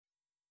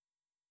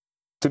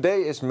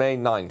Today is May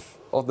 9th.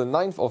 On the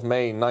 9th of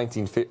May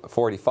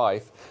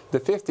 1945,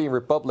 the 15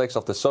 republics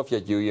of the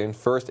Soviet Union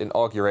first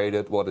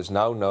inaugurated what is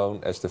now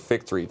known as the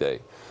Victory Day,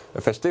 a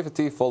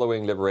festivity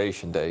following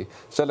Liberation Day,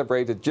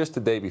 celebrated just the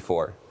day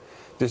before.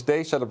 This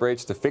day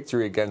celebrates the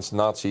victory against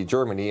Nazi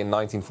Germany in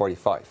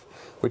 1945,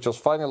 which was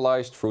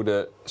finalized through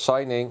the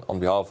signing,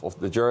 on behalf of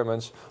the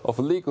Germans, of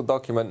a legal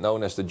document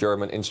known as the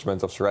German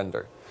Instrument of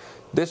Surrender.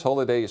 This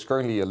holiday is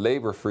currently a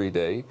labor-free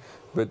day,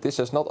 but this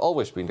has not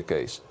always been the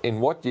case. In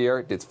what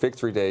year did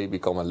Victory Day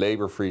become a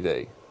labor-free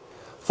day?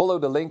 Follow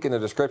the link in the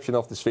description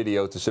of this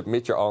video to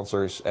submit your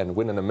answers and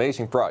win an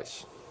amazing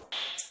prize.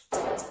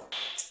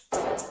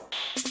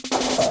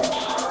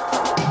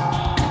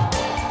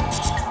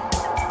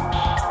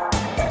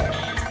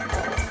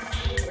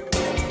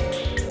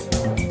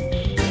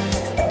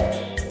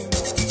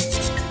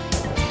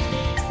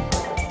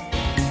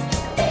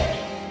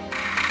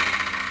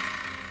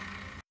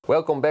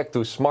 Welcome back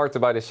to Smarter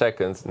by the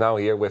Second, now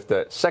here with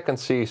the second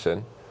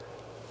season.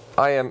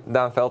 I am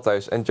Daan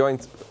Velthuis and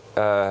joined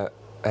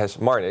as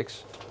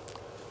Marnix.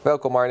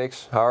 Welcome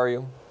Marnix, how are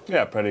you?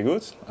 Yeah, pretty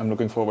good. I'm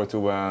looking forward to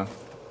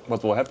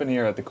what will happen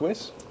here at the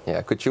quiz.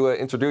 Yeah, could you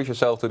introduce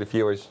yourself to the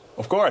viewers?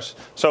 Of course.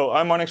 So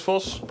I'm Marnix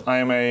Vos. I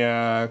am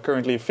a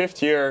currently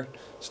 5th year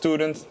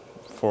student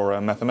for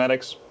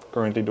mathematics.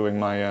 Currently doing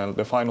my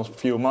the final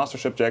few master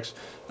subjects.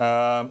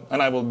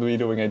 And I will be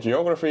doing a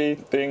geography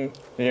thing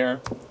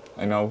here.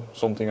 I know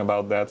something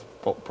about that,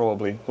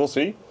 probably. We'll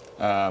see.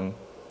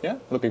 Yeah,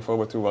 looking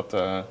forward to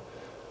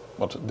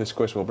what this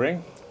quiz will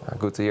bring.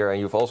 Good to hear. And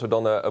you've also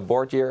done a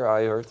board year,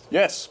 I heard?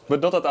 Yes, but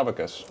not at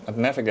Abaquiz, at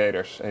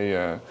Navigators,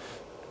 a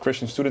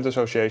Christian student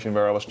association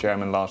where I was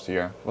chairman last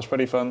year. It was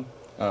pretty fun,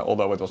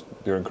 although it was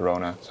during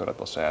Corona, so that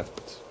was sad.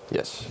 But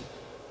yes.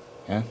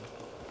 Yeah.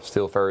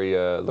 Still very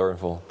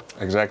learnful.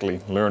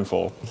 Exactly,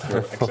 learnful.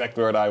 The exact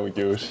word I would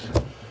use.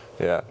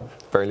 Yeah,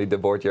 apparently the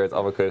board year at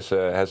Abaquiz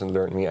hasn't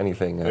learned me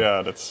anything.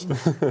 Yeah, that's...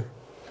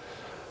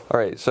 All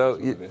right, so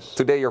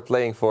today you're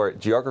playing for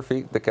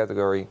geography, the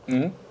category.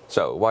 Mm-hmm.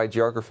 So, why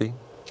geography?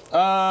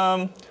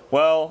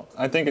 Well,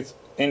 I think it's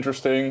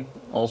interesting.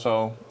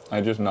 Also,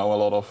 I just know a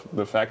lot of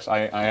the facts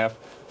I have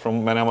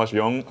from when I was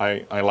young.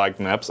 I liked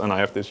maps, and I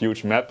have this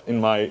huge map in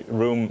my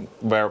room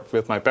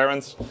with my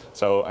parents,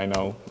 so I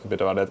know a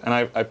bit about it. And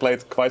I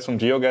played quite some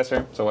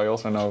GeoGuessr, so I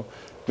also know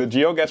the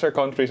GeoGuessr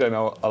countries I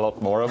know a lot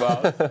more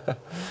about,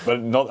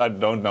 but I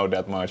don't know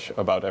that much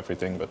about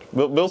everything. But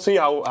we'll see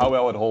how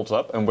well it holds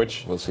up and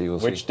which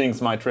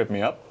things might trip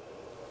me up.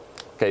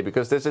 Okay,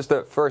 because this is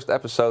the first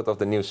episode of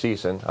the new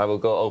season, I will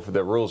go over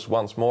the rules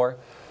once more.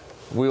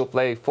 We will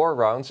play 4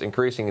 rounds,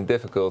 increasing in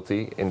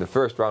difficulty. In the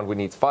first round we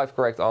need 5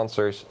 correct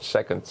answers,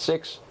 second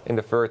 6, in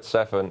the third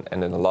 7,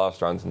 and in the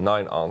last round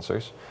 9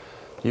 answers.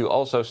 You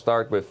also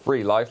start with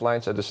 3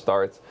 lifelines at the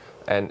start,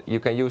 and you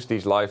can use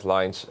these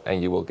lifelines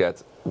and you will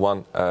get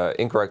one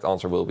incorrect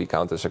answer will be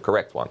counted as a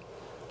correct one.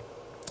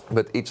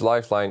 But each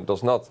lifeline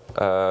does not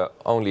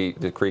only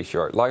decrease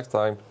your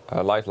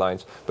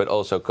lifelines, but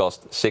also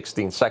cost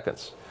 16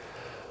 seconds.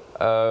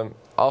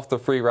 After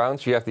 3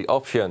 rounds, you have the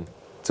option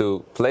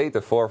to play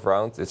the 4th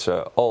round. It's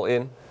all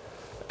in,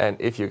 and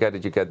if you get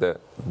it, you get the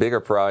bigger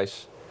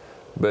prize.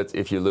 But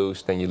if you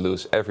lose, then you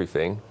lose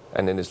everything.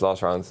 And in this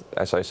last round,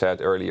 as I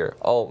said earlier,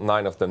 all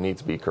 9 of them need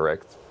to be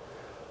correct.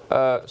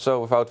 So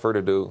without further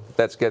ado,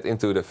 let's get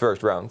into the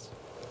first round.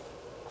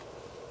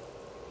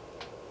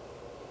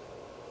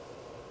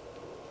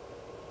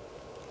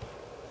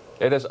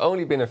 It has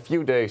only been a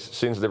few days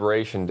since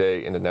Liberation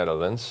Day in the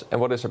Netherlands,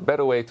 and what is a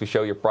better way to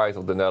show your pride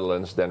of the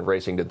Netherlands than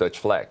raising the Dutch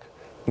flag?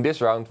 In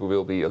this round we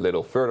will be a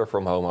little further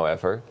from home,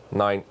 however,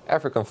 9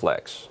 African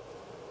flags.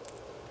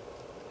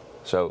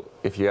 So,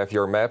 if you have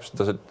your maps,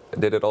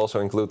 did it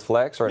also include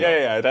flags or not?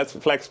 Yeah, that's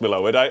flags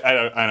below it.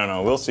 I don't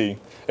know, we'll see.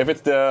 If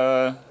it's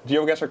the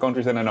GeoGuessr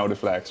countries, then I know the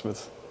flags,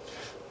 but...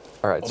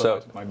 Alright,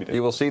 so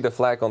you will see the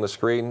flag on the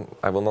screen.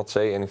 I will not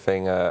say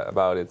anything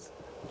about it,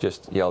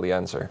 just yell the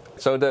answer.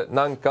 So the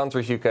 9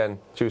 countries you can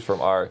choose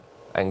from are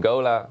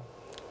Angola,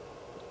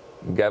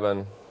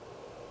 Gabon,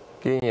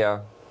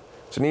 Kenya,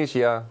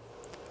 Tunisia,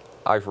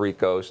 Ivory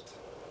Coast,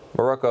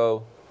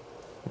 Morocco,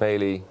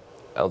 Mali,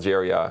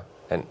 Algeria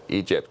and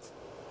Egypt.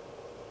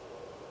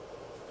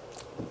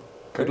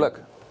 Good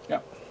luck. Yeah.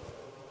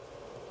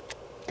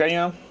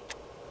 Kenya.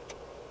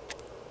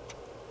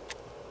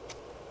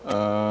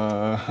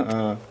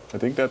 I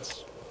think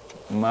that's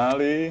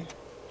Mali.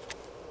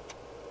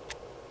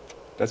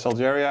 That's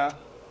Algeria.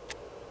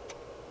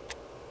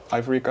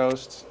 Ivory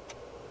Coast.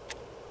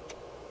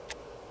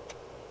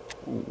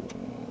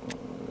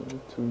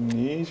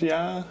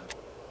 Tunisia.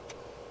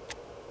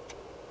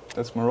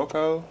 That's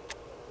Morocco.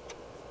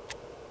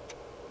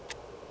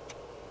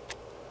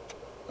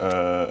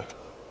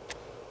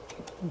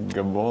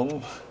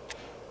 Gabon.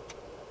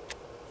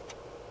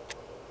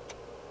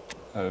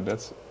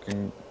 That's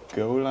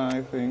Angola,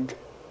 I think.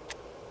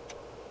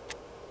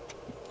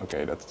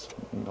 Okay, that's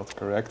not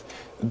correct.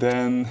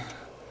 Then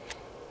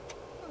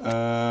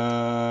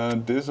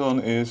this one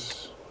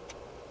is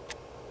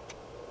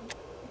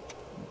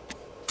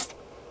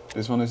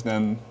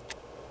then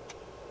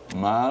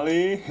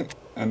Mali,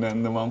 and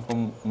then the one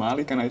from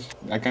Mali.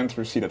 I can't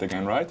see that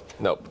again, right?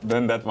 Nope.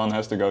 Then that one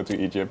has to go to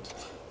Egypt.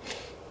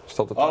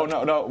 Stop the time.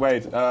 Oh no,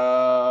 wait.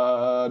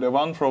 The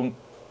one from,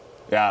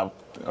 yeah.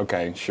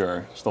 Okay,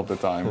 sure. Stop the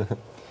time.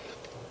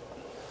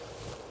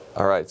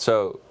 All right.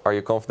 So, are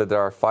you confident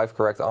there are 5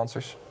 correct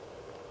answers?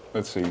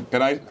 Let's see.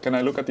 Can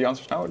I look at the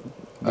answers now?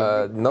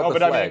 Not no, the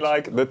but flags. I mean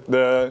like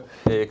the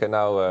Yeah, you can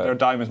now their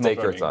time is not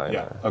take your running. time.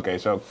 Yeah. Okay,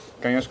 so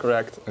Kenya's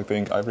correct. I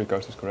think Ivory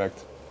Coast is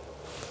correct.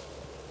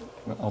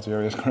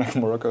 Algeria is correct.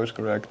 Morocco is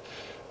correct.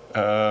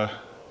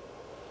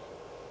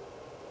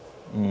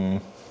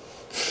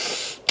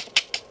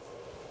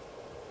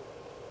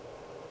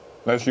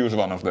 Let's use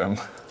one of them.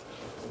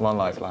 One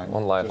lifeline.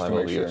 One lifeline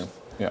will be used.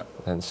 Yeah.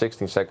 And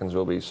 16 seconds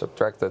will be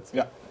subtracted.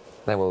 Yeah.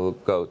 Then we'll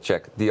go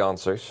check the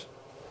answers.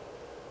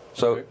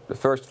 So Okay. the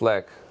first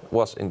flag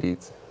was indeed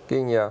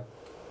Kenya.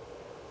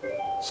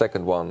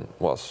 Second one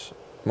was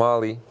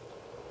Mali.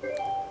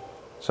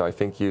 So I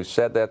think you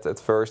said that at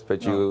first,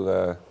 but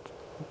you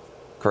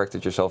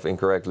corrected yourself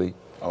incorrectly.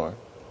 Oh,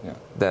 yeah.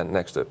 Then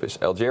next up is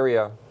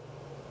Algeria.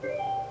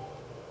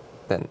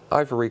 Then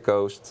Ivory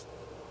Coast.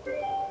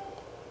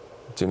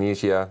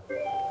 Tunisia.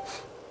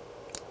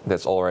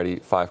 That's already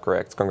 5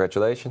 correct.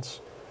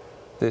 Congratulations.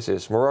 This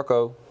is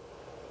Morocco.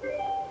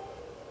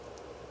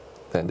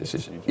 Then this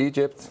is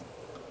Egypt.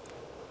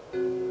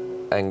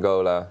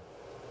 Angola.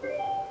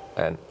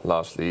 And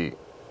lastly,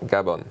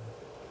 Gabon.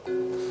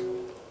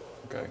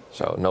 Okay.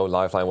 So no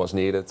lifeline was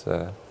needed.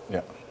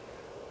 Yeah.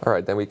 All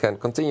right, then we can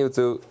continue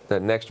to the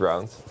next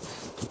round.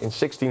 In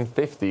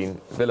 1615,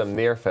 Willem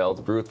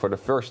Neerveld brewed for the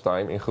first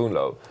time in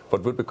Groenlo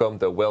what would become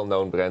the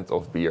well-known brand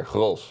of beer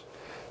Grols.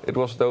 It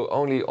was though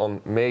only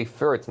on May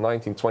 3rd,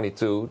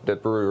 1922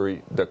 that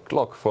brewery De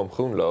Klok from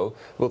Groenlo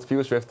would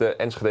fuse with the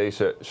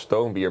Enschedese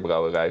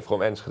Stoombierbrouwerij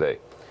from Enschede.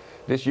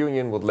 This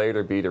union would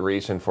later be the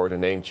reason for the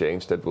name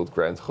change that would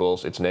grant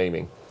Grols its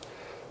naming.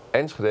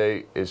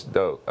 Enschede is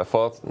though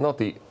thought not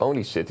the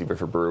only city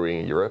with a brewery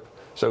in Europe,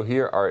 so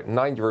here are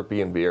 9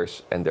 European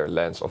beers and their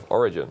lands of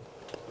origin.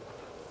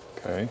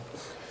 Okay.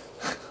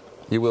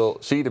 You will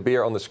see the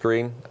beer on the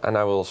screen and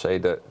I will say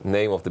the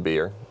name of the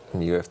beer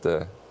and you have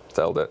to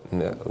tell the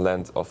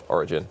land of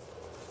origin.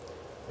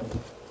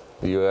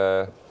 Do you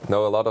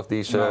know a lot of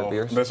these No,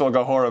 beers? this will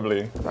go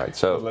horribly. Right,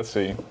 so But let's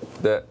see.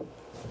 the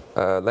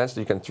lands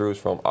that you can choose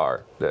from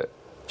are the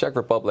Czech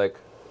Republic,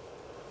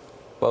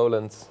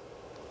 Poland,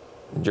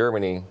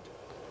 Germany,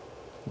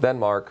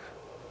 Denmark,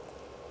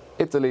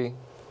 Italy,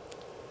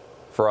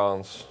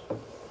 France,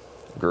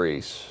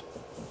 Greece,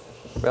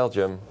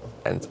 Belgium,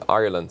 and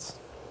Ireland.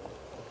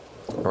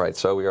 All right,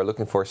 so we are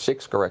looking for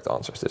 6 correct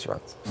answers this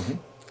round. Mm-hmm.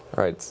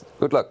 All right,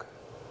 good luck.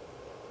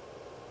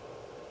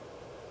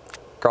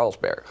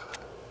 Carlsberg,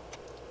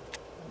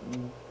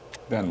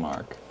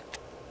 Denmark.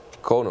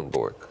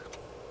 Kronenbourg,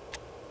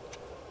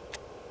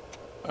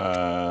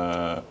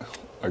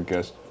 I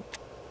guess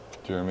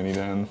Germany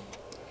then.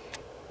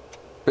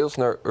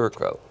 Pilsner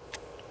Urquell,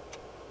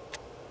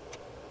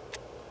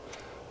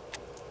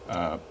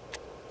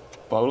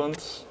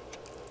 Poland.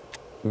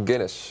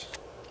 Guinness,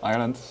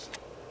 Ireland.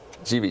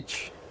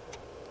 Zivic,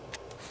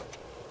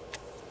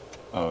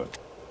 Oh,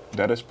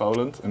 that is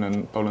Poland, and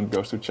then Poland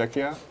goes to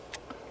Czechia.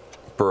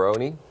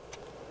 Peroni,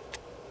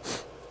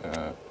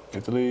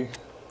 Italy.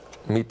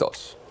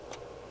 Mythos,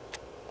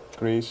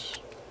 Greece.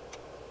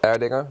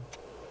 Erdinger,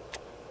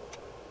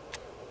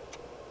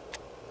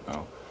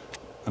 Oh,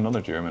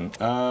 another German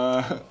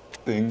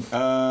thing.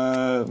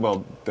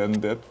 Well,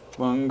 then that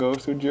one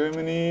goes to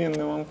Germany, and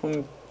the one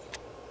from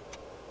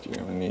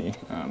Germany,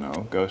 I don't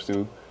know, goes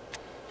to.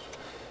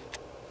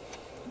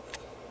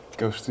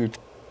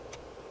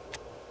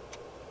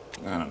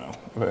 I don't know.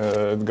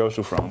 It goes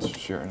to France.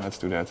 Sure, let's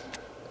do that.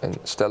 and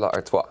Stella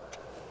Artois.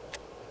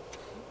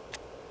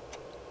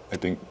 I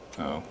think.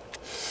 Oh.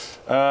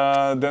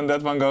 Then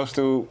that one goes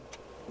to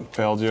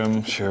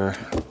Belgium. Sure.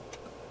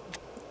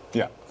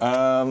 Yeah.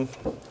 I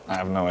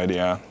have no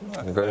idea.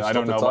 You're going to I stop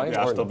don't the know. time,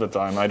 Yeah, or stop the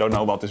time. I don't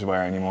know what is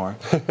where anymore.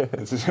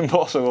 This is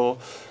impossible.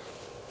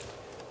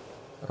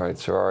 All right,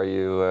 so are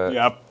you...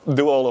 Yeah,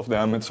 do all of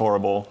them. It's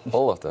horrible.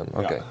 All of them,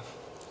 okay.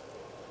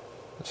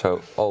 Yeah.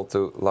 So all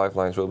 2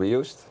 lifelines will be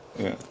used.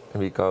 Yeah.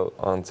 And we go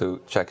on to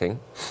checking.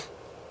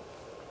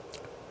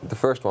 The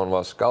first one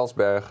was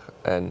Carlsberg,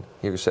 and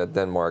you said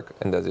Denmark,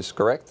 and that is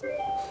correct.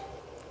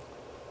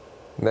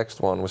 Next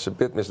one was a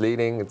bit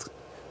misleading. It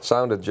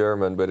sounded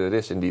German, but it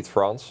is indeed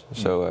France,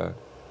 so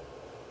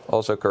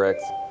also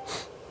correct.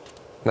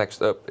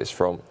 Next up is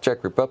from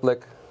Czech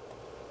Republic.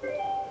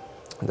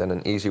 And then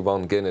an easy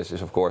one, Guinness,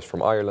 is of course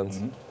from Ireland.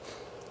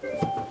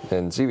 Mm-hmm.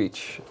 And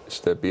Zivic is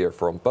the beer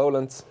from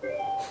Poland.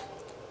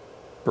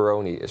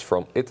 Peroni is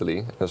from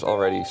Italy. There's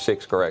already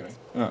 6 correct.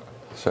 Okay. Yeah.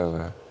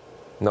 So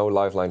no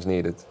lifelines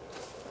needed.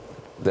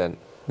 Then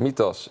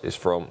Mythos is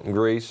from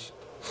Greece.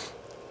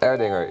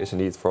 Erdinger is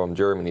indeed from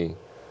Germany.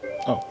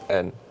 Oh.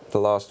 And the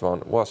last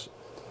one was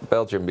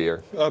Belgian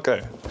beer.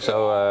 Okay.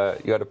 So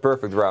you had a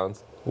perfect round,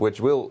 which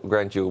will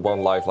grant you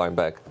 1 lifeline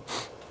back.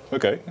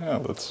 Okay. Yeah,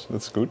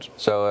 that's good.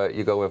 So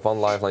you go with 1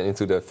 lifeline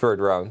into the 3rd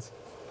round.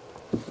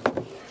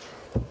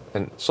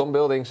 And some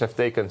buildings have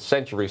taken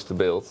centuries to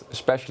build,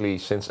 especially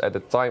since at the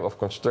time of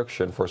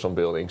construction for some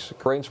buildings,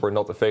 cranes were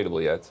not available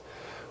yet.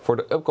 For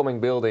the upcoming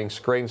buildings,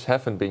 cranes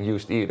haven't been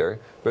used either,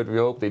 but we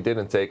hope they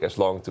didn't take as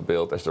long to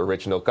build as the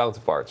original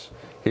counterparts.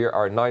 Here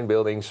are 9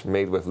 buildings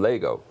made with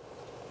Lego.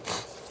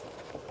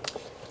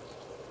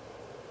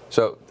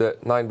 So the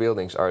 9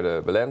 buildings are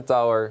the Belém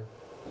Tower,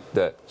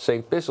 the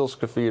St. Basil's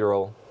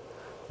Cathedral,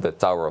 the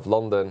Tower of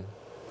London,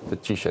 the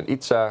Chichen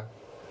Itza,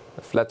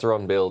 the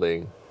Flatiron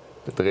Building,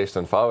 the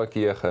Dresden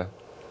Vrouwenkirche,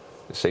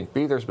 the St.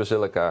 Peter's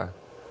Basilica,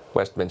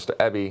 Westminster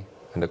Abbey,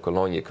 and the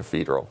Cologne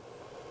Cathedral.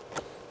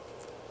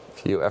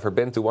 Have you ever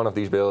been to one of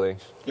these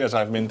buildings? Yes,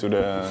 I've been to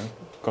the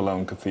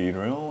Cologne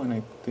Cathedral, and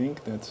I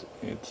think that's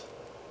it.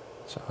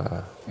 So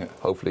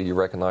hopefully you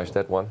recognize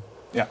that one.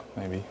 Yeah,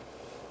 maybe.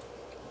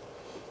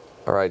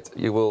 Alright,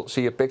 you will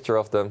see a picture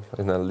of them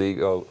in a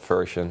Lego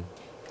version.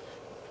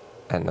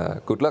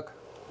 And good luck.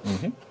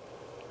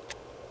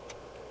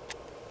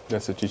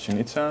 That's the Chichen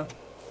Itza.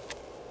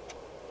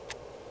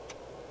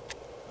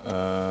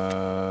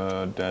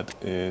 That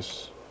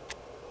is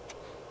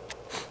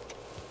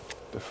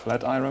the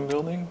Flatiron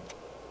Building.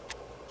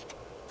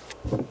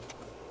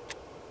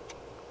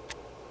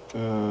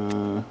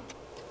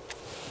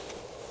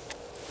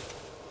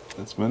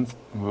 That's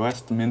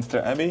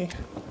Westminster Abbey.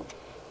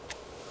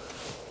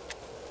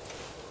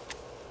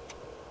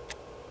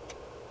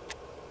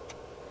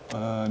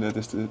 That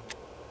is the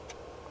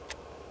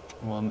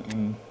one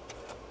in...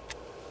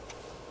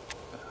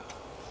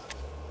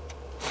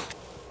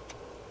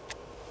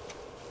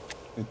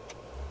 I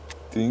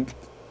think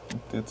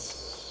that's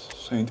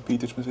St.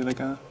 Peter's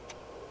Basilica.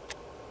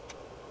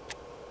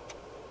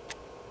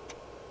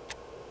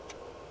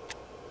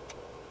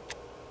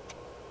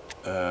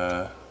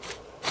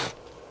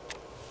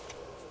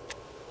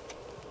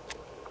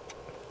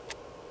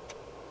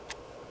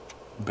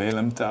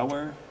 Belém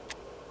Tower.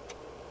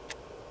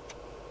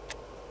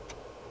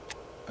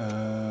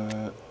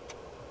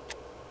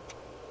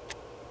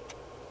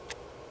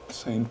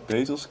 St.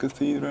 Basil's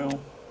Cathedral.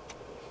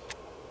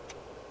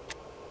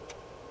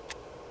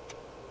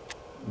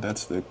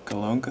 That's the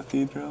Cologne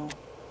Cathedral.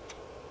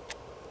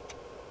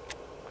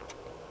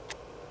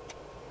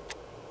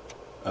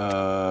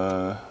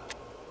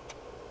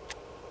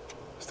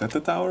 Is that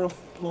the Tower of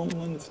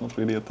London? It's not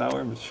really a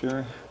tower, but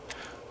sure.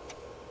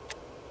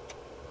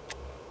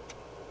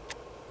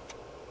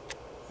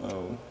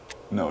 Oh,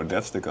 no,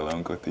 that's the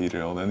Cologne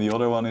Cathedral. Then the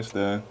other one is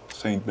the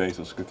St.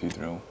 Basil's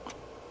Cathedral.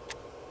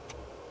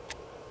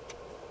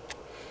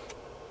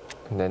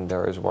 And then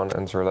there is one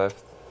answer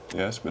left.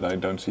 Yes, but I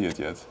don't see it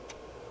yet.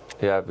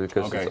 Yeah,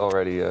 because it's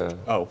already...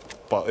 Oh,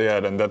 but yeah,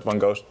 then that one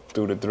goes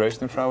to the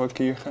Dresden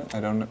Vrouwenkirche. I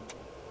don't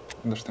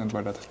understand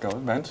where that is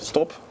going. Bent,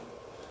 stop.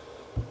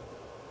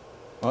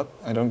 What?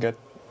 I don't get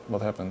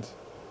what happened.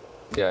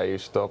 Yeah, you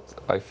stopped.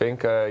 I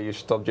think you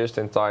stopped just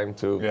in time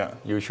to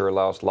use your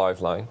last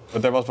lifeline.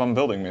 But there was one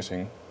building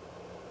missing.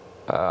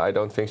 I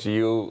don't think so.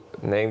 You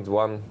named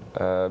one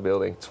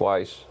building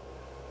twice.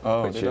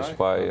 Oh, which is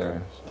why...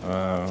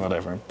 Okay.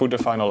 Whatever. Put the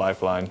final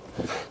lifeline.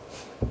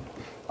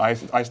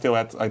 I still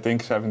had, I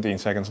think, 17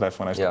 seconds left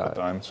when I stopped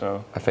the time,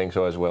 so... I think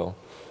so as well.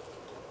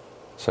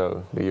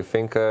 So, do you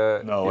think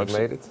you've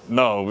made it?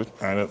 No,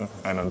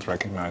 I don't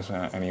recognize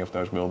any of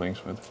those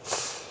buildings, but...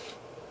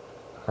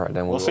 Alright,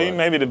 then we'll see.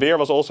 Maybe the beer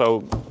was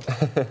also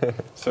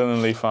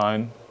suddenly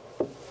fine.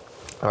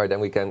 Alright, then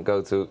we can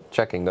go to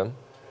checking them.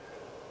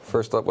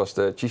 First up was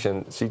the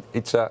Chichen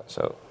Itza,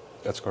 so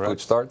that's correct. Good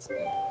start.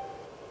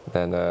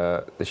 Then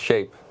the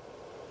shape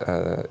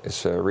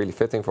is really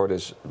fitting for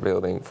this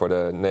building, for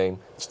the name.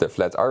 It's the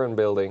Flatiron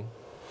Building.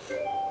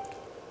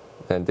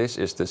 Then this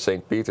is the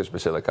St. Peter's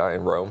Basilica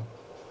in Rome.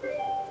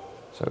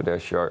 So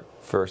there's your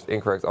first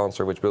incorrect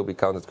answer, which will be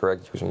counted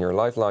correct using your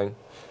lifeline.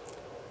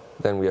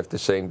 Then we have the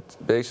St.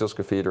 Basil's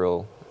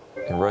Cathedral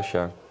in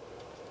Russia.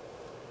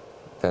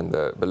 Then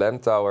the Belém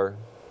Tower.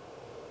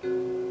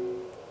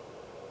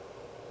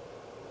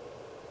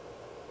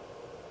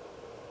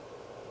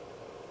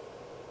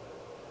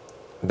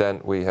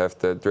 Then we have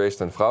the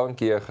Dresden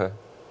Vrouwenkirche.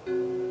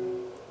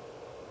 And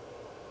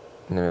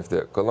then we have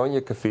the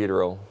Cologne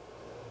Cathedral.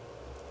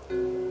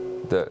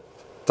 The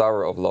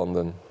Tower of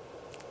London.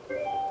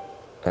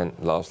 And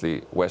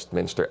lastly,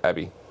 Westminster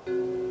Abbey.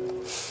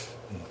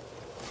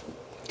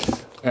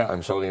 Yeah.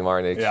 I'm sorry,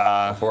 Marnix.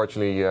 Yeah.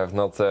 Unfortunately, you have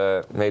not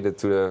made it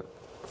to the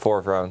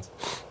 4th round.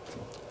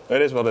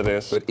 It is what it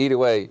is. But either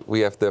way,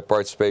 we have the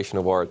participation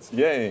award.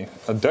 Yay,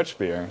 a Dutch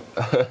beer.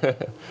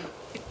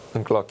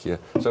 Een klokje.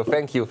 So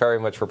thank you very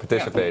much for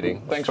participating.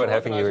 Yeah. Thanks for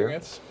having you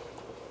here.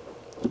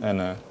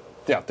 And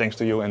yeah, thanks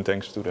to you and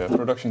thanks to the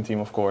production team,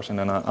 of course. And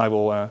then I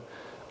will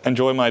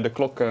enjoy my De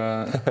Klok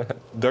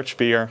Dutch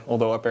beer,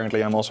 although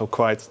apparently I'm also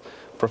quite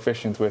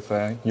proficient with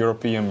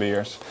European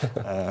beers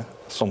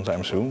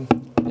sometime soon.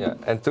 Yeah,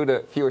 and to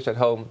the viewers at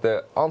home,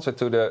 the answer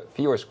to the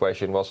viewers'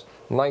 question was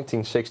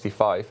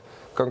 1965.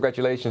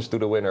 Congratulations to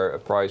the winner, a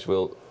prize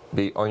will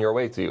be on your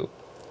way to you.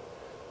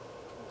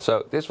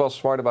 So this was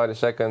Smarter by the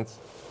Second.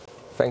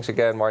 Thanks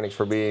again, Marnix,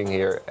 for being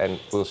here, and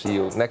we'll see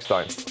you next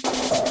time.